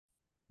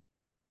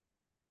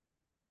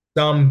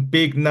Some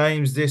big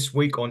names this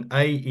week on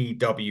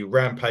AEW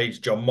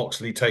Rampage. John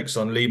Moxley takes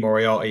on Lee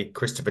Moriarty.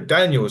 Christopher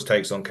Daniels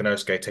takes on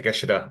Konosuke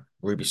Takeshita.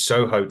 Ruby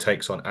Soho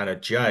takes on Anna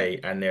Jay.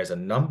 And there's a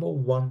number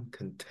one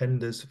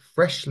contenders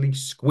freshly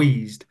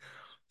squeezed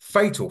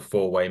fatal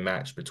four-way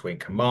match between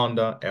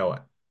Commander El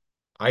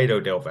Ido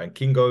del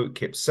Vikingo,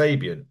 Kip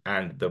Sabian,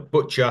 and The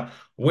Butcher.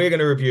 We're going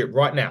to review it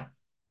right now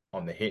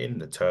on the Hitting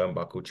the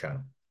Turnbuckle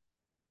channel.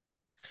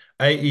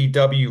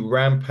 AEW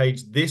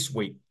Rampage this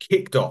week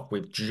kicked off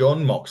with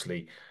John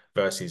Moxley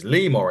versus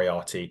Lee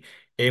Moriarty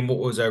in what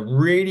was a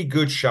really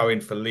good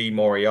showing for Lee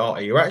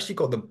Moriarty, who actually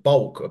got the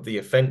bulk of the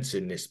offense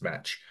in this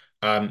match.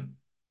 Um,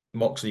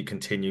 Moxley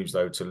continues,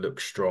 though, to look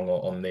strong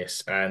on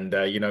this. And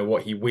you know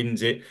what? He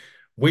wins it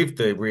with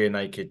the rear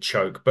naked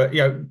choke. But,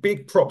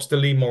 big props to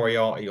Lee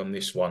Moriarty on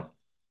this one.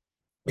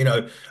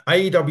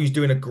 AEW is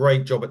doing a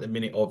great job at the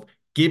minute of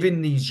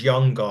giving these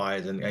young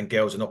guys and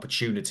girls an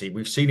opportunity.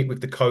 We've seen it with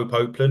the Cope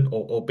Open,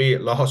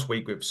 albeit last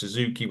week with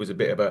Suzuki was a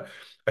bit of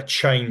a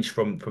change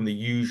from the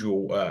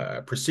usual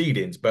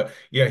proceedings. But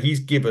yeah, he's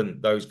given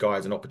those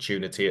guys an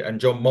opportunity, and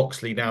John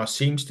Moxley now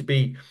seems to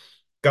be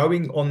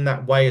going on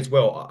that way as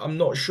well. I'm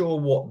not sure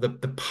what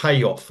the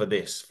payoff for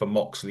this for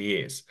Moxley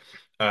is,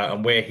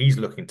 and where he's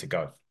looking to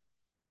go.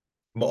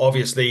 But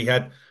obviously, he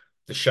had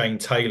the Shane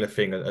Taylor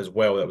thing as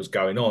well that was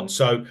going on.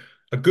 So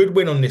a good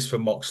win on this for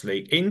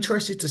Moxley.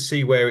 Interested to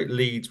see where it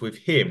leads with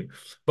him,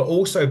 but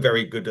also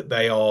very good that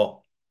they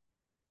are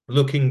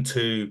looking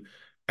to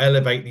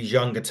elevate these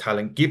younger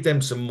talent, give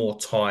them some more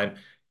time,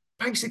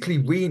 basically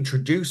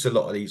reintroduce a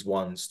lot of these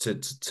ones to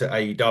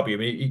AEW. I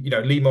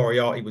mean, Lee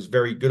Moriarty was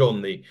very good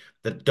on the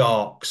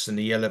darks and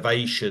the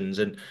elevations,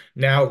 and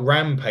now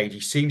Rampage, he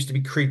seems to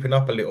be creeping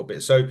up a little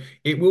bit. So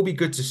it will be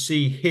good to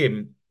see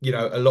him,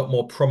 a lot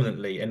more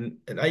prominently. And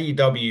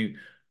AEW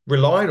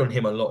relied on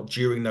him a lot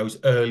during those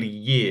early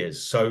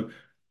years. So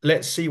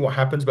let's see what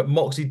happens. But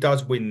Moxie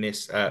does win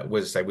this,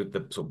 was I say, with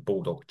the sort of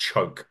bulldog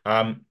choke.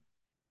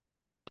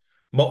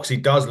 Moxie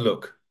does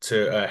look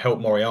to help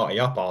Moriarty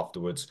up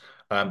afterwards,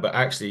 but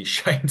actually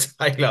Shane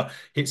Taylor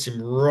hits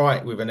him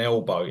right with an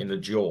elbow in the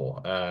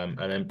jaw, and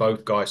then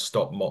both guys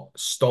stomp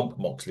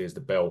Moxley as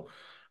the bell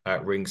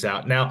rings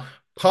out. Now,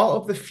 part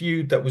of the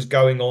feud that was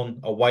going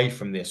on away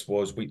from this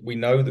was we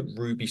know that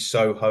Ruby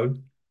Soho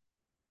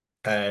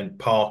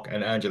and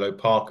Angelo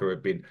Parker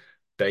have been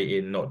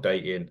dating, not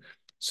dating.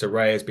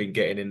 Saraya's been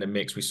getting in the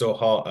mix. We saw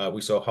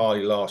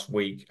Harley last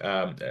week,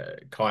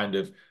 kind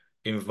of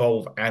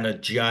involve Anna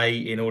Jay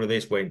in all of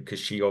this when because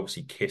she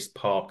obviously kissed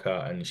Parker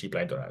and she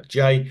blamed on Anna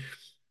Jay.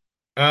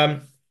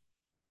 Um,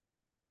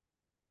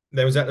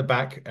 there was at the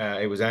back,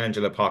 it was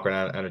Angela Parker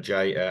and Anna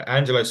Jay.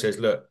 Angelo says,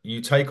 "Look,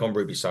 you take on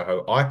Ruby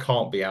Soho. I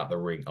can't be out the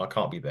ring. I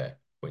can't be there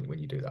when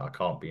you do that. I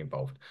can't be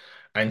involved."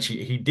 And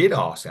he did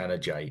ask Anna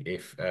Jay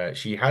if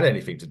she had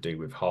anything to do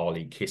with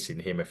Harley kissing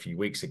him a few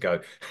weeks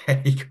ago,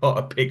 and he got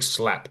a big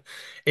slap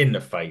in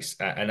the face.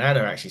 And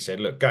Anna actually said,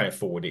 "Look, going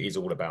forward, it is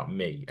all about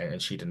me," and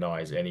she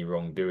denies any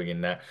wrongdoing in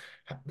that.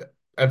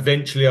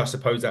 Eventually, I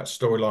suppose that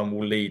storyline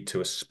will lead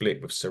to a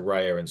split with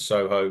Saraya and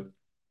Soho.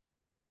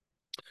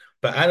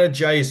 But Anna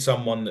Jay is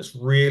someone that's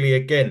really,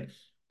 again,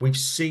 we've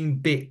seen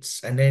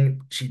bits and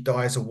then she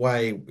dies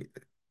away.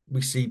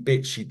 We see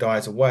bits, she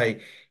dies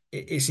away.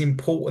 It's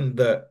important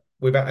that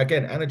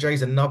again, Anna Jay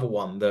is another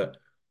one that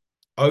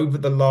over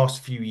the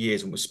last few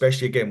years, and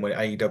especially again when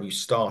AEW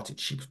started,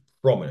 she was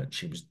prominent.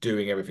 She was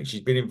doing everything.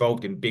 She's been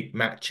involved in big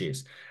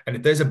matches. And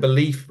if there's a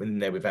belief in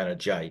there with Anna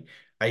Jay,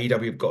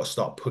 AEW have got to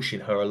start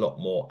pushing her a lot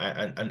more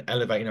and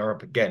elevating her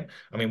up again.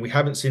 I mean, we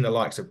haven't seen the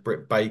likes of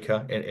Britt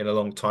Baker in a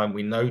long time.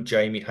 We know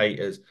Jamie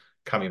Hayter's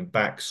coming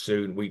back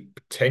soon. We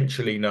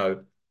potentially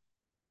know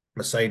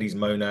Mercedes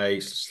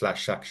Moné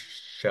slash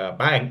Sasha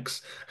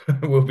Banks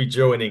will be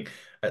joining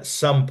at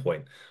some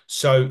point.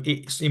 So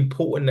it's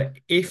important that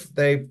if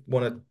they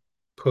want to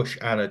push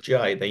Anna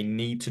Jay, they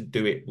need to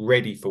do it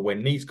ready for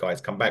when these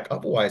guys come back.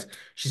 Otherwise,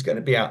 she's going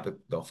to be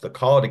off the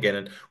card again.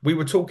 And we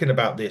were talking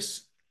about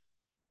this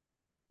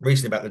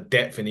recently about the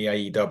depth in the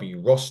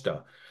AEW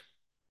roster.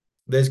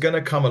 There's going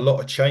to come a lot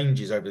of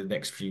changes over the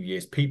next few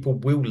years. People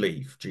will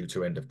leave due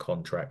to end of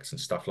contracts and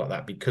stuff like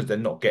that because they're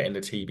not getting the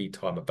TV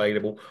time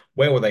available.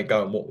 Where will they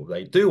go and what will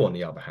they do? On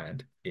the other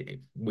hand,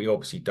 we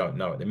obviously don't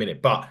know at the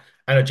minute. But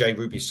Anna Jay,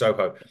 Ruby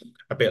Soho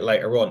a bit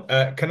later on.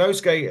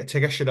 Konosuke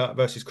Takeshita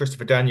versus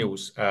Christopher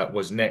Daniels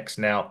was next.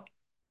 Now,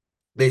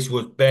 this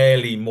was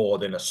barely more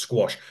than a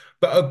squash,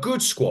 but a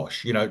good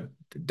squash.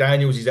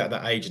 Daniels is at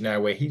that age now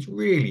where he's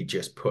really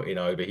just putting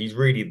over. He's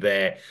really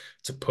there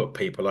to put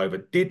people over.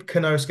 Did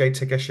Konosuke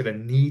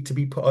Takeshita need to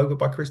be put over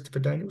by Christopher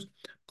Daniels?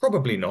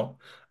 Probably not.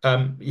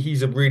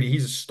 He's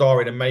a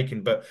star in the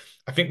making, but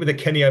I think with the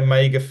Kenny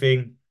Omega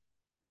thing,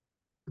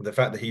 the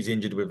fact that he's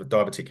injured with a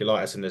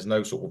diverticulitis and there's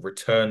no sort of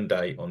return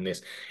date on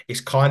this,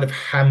 it's kind of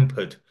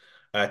hampered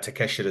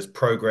Takeshita's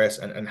progress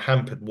and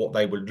hampered what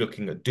they were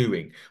looking at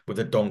doing with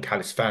the Don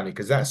Callis family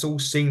because that's all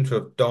seemed to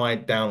have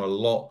died down a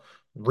lot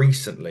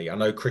recently. I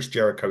know Chris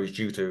Jericho is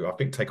due to, I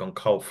think, take on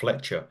Cole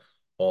Fletcher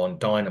on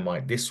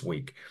Dynamite this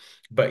week.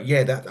 But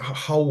yeah, that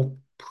whole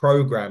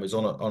program is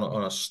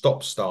on a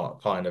stop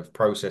start kind of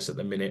process at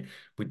the minute.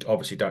 We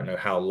obviously don't know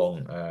how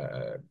long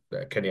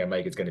Kenny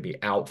Omega is going to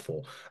be out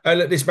for.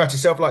 Look, this match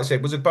itself, like I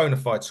said, was a bona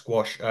fide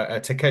squash.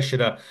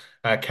 Takeshita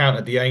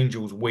countered the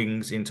Angel's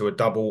wings into a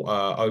double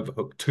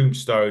overhook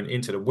tombstone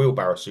into the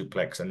wheelbarrow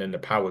suplex and then the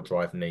power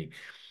drive knee.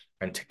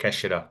 And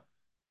Takeshita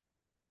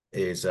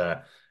is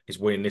is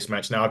winning this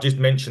match. Now, I've just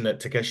mentioned that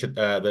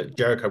that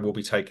Jericho will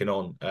be taking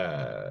on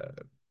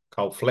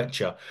Carl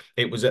Fletcher.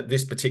 It was at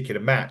this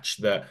particular match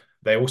that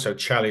they also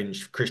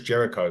challenged Chris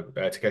Jericho.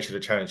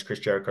 Takeshita challenged Chris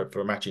Jericho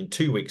for a match in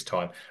 2 weeks'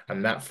 time,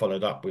 and that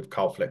followed up with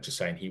Carl Fletcher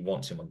saying he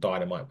wants him on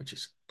Dynamite, which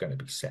is going to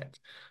be set.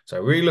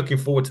 So, really looking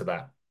forward to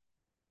that.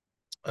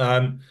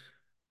 Um,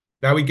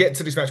 Now we get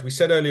to this match. We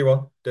said earlier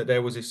on that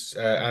there was this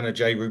Anna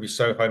Jay Ruby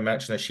Soho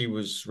match. Now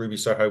Ruby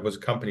Soho was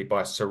accompanied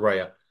by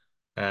Saraya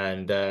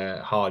and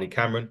Hardy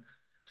Cameron.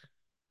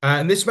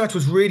 And this match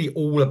was really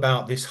all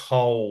about this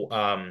whole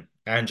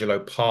Angelo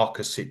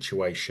Parker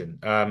situation.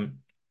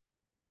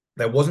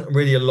 There wasn't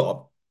really a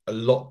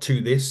lot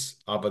to this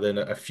other than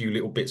a few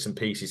little bits and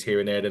pieces here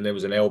and there. Then there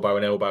was an elbow,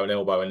 an elbow, an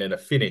elbow, and then a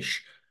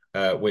finish,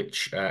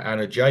 which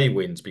Anna Jay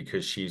wins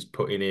because she's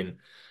putting in.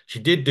 She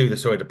did do the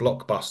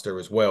blockbuster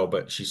as well,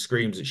 but she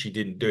screams that she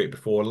didn't do it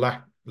before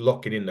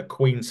locking in the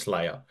Queen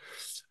Slayer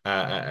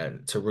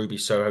and to Ruby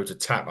Soho to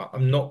tap.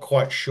 I'm not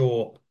quite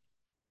sure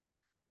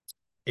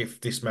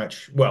if this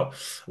match. Well,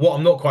 what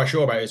I'm not quite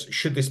sure about is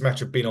should this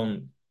match have been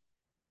on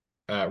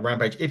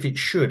Rampage? If it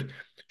should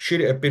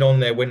it have been on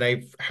there when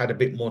they've had a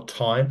bit more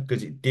time?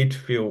 Because it did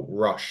feel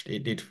rushed.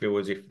 It did feel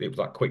as if it was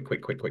like quick,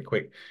 quick, quick, quick,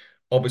 quick.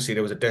 Obviously,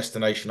 there was a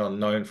destination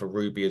unknown for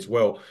Ruby as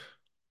well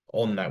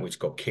on that, which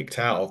got kicked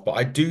out of. But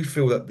I do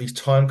feel that these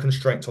time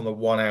constraints on the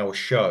 1 hour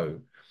show,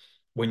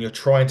 when you're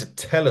trying to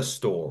tell a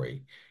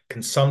story,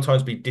 can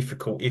sometimes be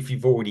difficult if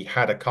you've already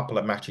had a couple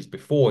of matches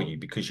before you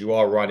because you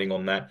are running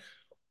on that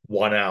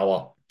 1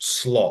 hour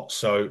slot.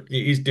 So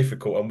it is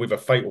difficult. And with a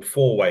fatal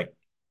four-way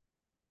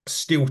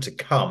still to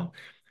come,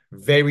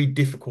 very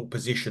difficult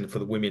position for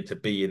the women to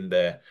be in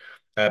there.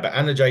 But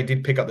Anna Jay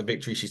did pick up the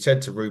victory. She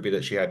said to Ruby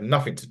that she had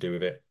nothing to do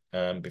with it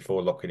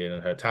before locking in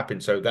on her tapping.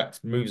 So that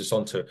moves us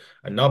on to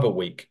another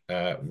week.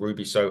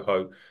 Ruby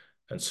Soho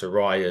and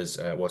Saraya's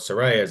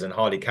and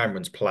Hardy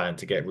Cameron's plan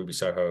to get Ruby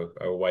Soho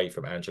away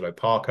from Angelo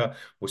Parker.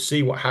 We'll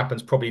see what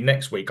happens probably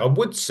next week. I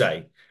would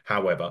say,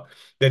 however,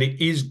 that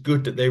it is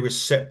good that there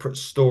is separate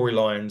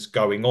storylines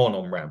going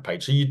on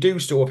Rampage. So you do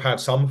sort of have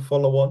some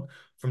follow-on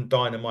from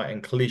Dynamite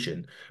and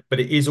Collision, but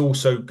it is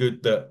also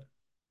good that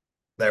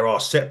there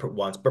are separate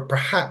ones. But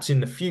perhaps in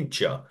the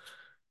future,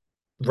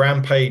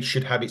 Rampage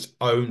should have its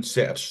own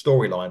set of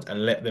storylines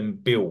and let them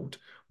build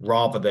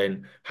rather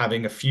than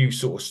having a few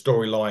sort of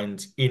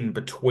storylines in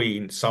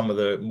between some of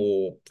the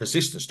more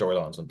persistent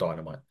storylines on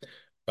Dynamite.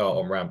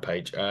 On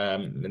Rampage,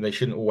 and they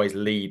shouldn't always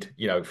lead,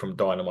 from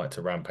Dynamite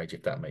to Rampage,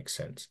 if that makes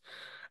sense.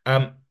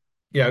 Um,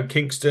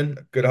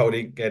 Kingston, good old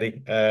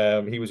Eddie.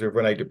 He was with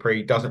Rene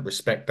Dupree, doesn't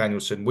respect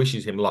Danielson,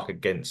 wishes him luck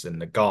against the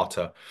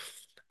Nagata.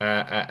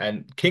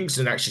 And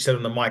Kingston actually said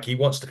on the mic he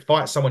wants to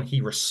fight someone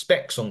he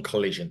respects on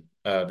Collision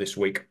this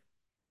week.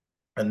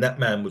 And that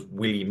man was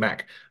Willie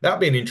Mack. That'd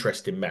be an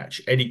interesting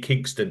match. Eddie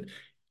Kingston,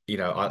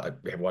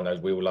 everyone knows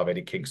we all love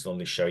Eddie Kingston on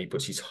this show. He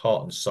puts his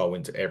heart and soul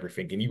into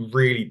everything. And he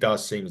really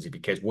does seem as if he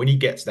cares. When he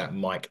gets that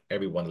mic,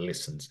 everyone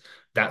listens.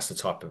 That's the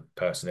type of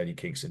person Eddie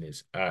Kingston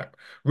is.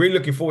 Really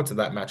looking forward to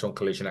that match on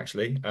Collision,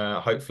 actually.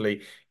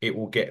 Hopefully it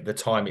will get the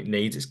time it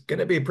needs. It's going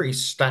to be a pretty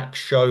stacked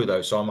show,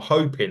 though. So I'm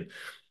hoping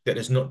that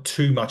there's not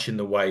too much in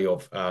the way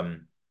of,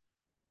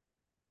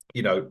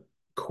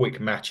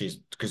 quick matches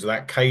because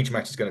that cage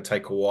match is going to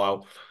take a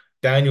while.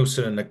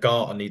 Danielson and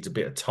Nagata needs a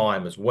bit of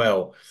time as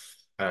well.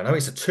 I know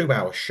it's a 2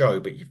 hour show,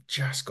 but you've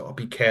just got to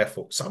be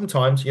careful.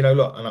 Sometimes,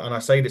 look, and I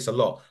say this a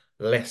lot,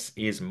 less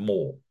is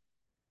more.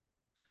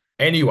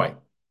 Anyway,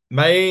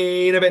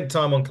 main event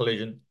time on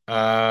Collision.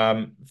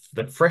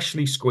 The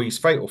freshly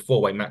squeezed fatal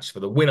four-way match for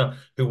the winner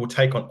who will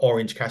take on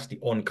Orange Cassidy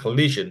on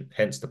Collision,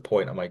 hence the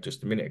point I made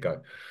just a minute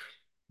ago.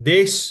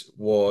 This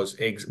was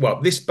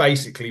this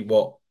basically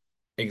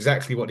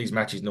exactly what these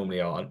matches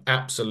normally are. An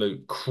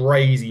absolute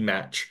crazy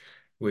match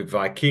with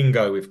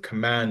Vikingo, with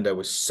Komander,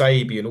 with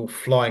Sabian all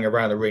flying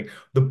around the ring.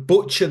 The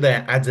Butcher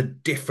there adds a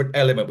different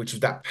element, which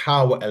is that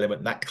power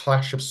element, that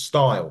clash of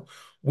style,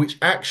 which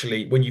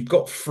actually, when you've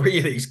got three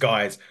of these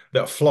guys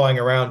that are flying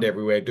around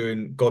everywhere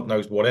doing God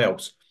knows what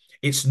else,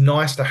 it's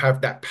nice to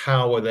have that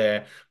power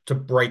there to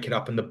break it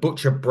up. And the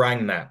Butcher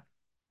bring that.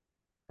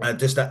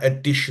 Just that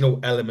additional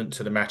element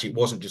to the match. It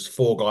wasn't just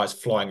four guys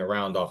flying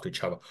around after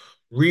each other.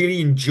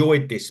 Really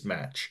enjoyed this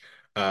match.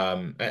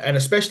 And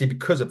especially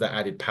because of that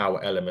added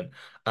power element.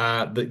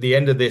 The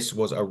end of this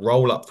was a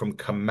roll up from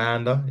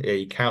Komander.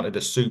 He countered a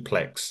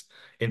suplex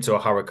into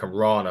a Hurricane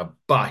Rana,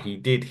 but he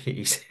did hit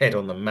his head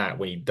on the mat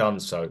when he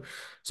done so.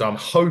 So I'm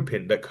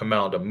hoping that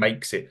Komander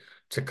makes it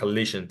to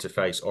Collision to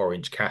face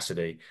Orange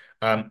Cassidy.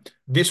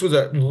 This was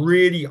a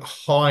really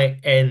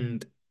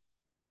high-end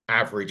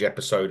average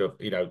episode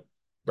of,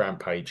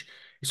 Rampage.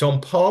 It's on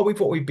par with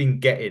what we've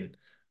been getting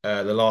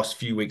the last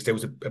few weeks. There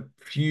was a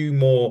few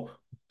more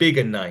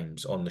bigger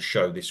names on the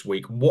show this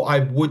week. What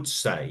I would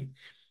say,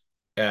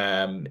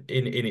 in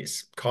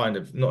its kind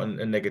of not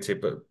a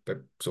negative,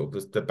 but sort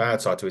of the bad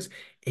side to it, is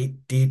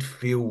it did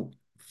feel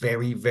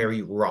very,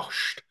 very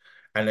rushed.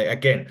 And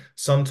again,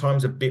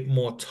 sometimes a bit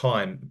more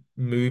time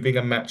moving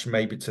a match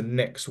maybe to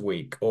next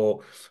week,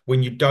 or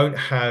when you don't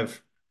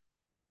have,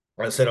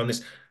 like I said on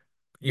this,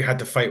 you had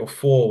the fatal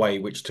four-way,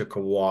 which took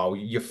a while.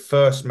 Your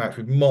first match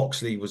with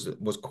Moxley was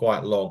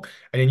quite long,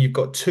 and then you've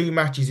got two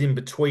matches in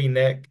between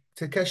there.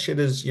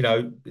 Takeshita's,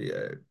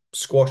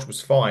 squash was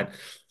fine,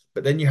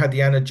 but then you had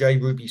the Anna J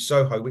Ruby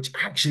Soho, which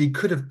actually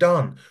could have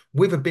done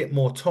with a bit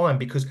more time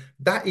because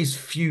that is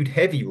feud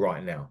heavy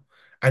right now.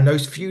 And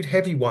those feud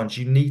heavy ones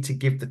you need to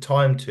give the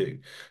time to.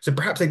 So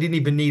perhaps they didn't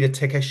even need a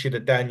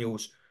Takeshita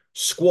Daniels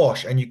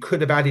squash, and you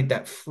could have added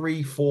that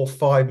 3, 4,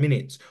 5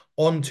 minutes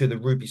onto the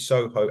Ruby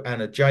Soho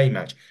Anna J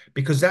match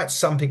because that's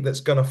something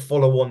that's going to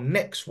follow on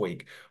next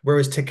week.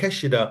 Whereas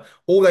Takeshita,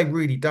 all they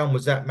really done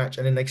was that match,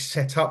 and then they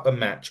set up a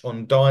match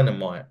on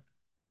Dynamite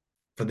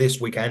for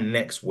this week and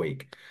next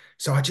week.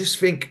 So I just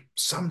think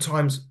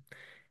sometimes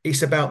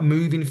it's about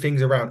moving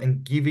things around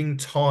and giving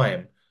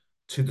time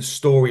to the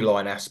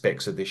storyline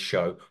aspects of this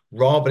show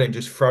rather than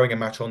just throwing a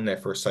match on there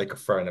for the sake of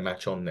throwing a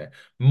match on there.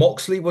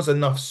 Moxley was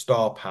enough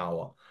star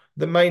power.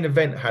 The main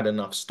event had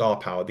enough star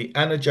power. The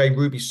Anna J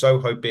Ruby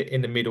Soho bit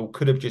in the middle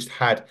could have just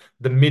had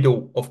the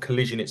middle of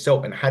Collision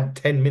itself and had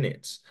 10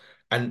 minutes.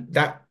 And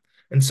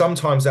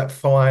sometimes that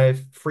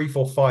 3,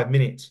 4, 5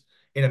 minutes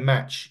in a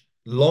match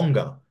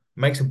longer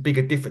makes a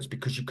bigger difference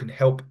because you can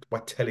help by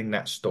telling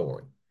that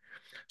story.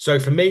 So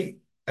for me,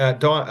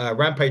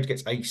 Rampage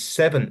gets a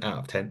 7 out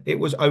of 10. It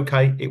was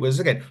okay. It was,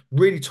 again,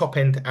 really top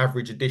end to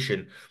average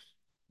edition.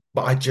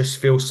 But I just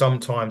feel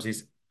sometimes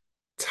is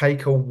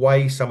take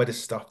away some of the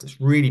stuff that's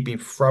really been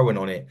thrown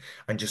on it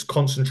and just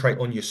concentrate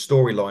on your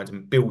storylines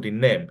and building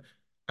them.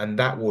 And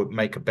that would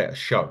make a better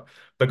show.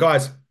 But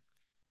guys,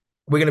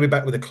 we're going to be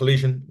back with a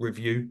Collision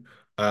review.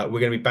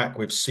 We're going to be back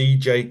with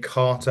CJ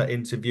Carter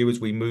interview as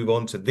we move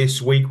on to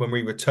this week when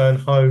we return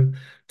home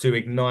to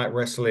Ignite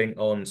Wrestling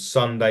on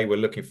Sunday. We're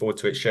looking forward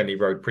to it. Shenley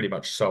Road pretty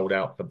much sold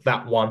out for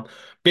that one.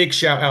 Big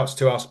shout outs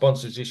to our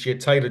sponsors this year,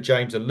 Taylor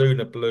James,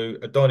 Luna Blue,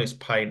 Adonis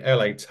Payne,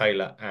 LA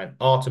Taylor, and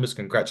Artemis.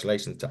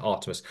 Congratulations to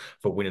Artemis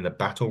for winning the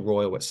Battle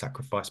Royal at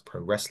Sacrifice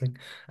Pro Wrestling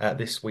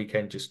this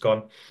weekend just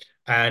gone.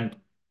 And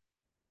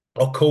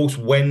of course,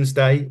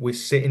 Wednesday, we're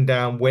sitting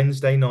down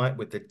Wednesday night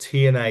with the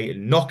TNA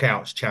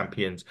Knockouts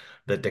champions,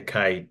 the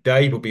Decay.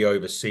 Dave will be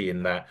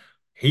overseeing that.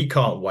 He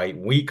can't wait.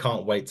 We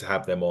can't wait to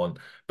have them on.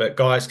 But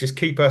guys, just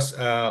keep us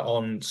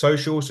on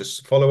socials.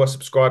 Just follow us,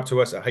 subscribe to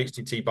us at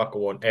HTT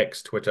Buckle on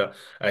X, Twitter,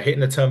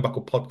 Hitting the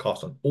Turnbuckle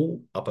podcast on all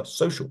other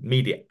social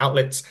media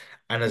outlets.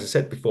 And as I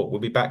said before, we'll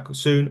be back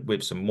soon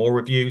with some more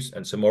reviews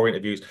and some more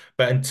interviews.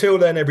 But until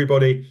then,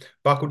 everybody,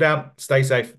 buckle down, stay safe.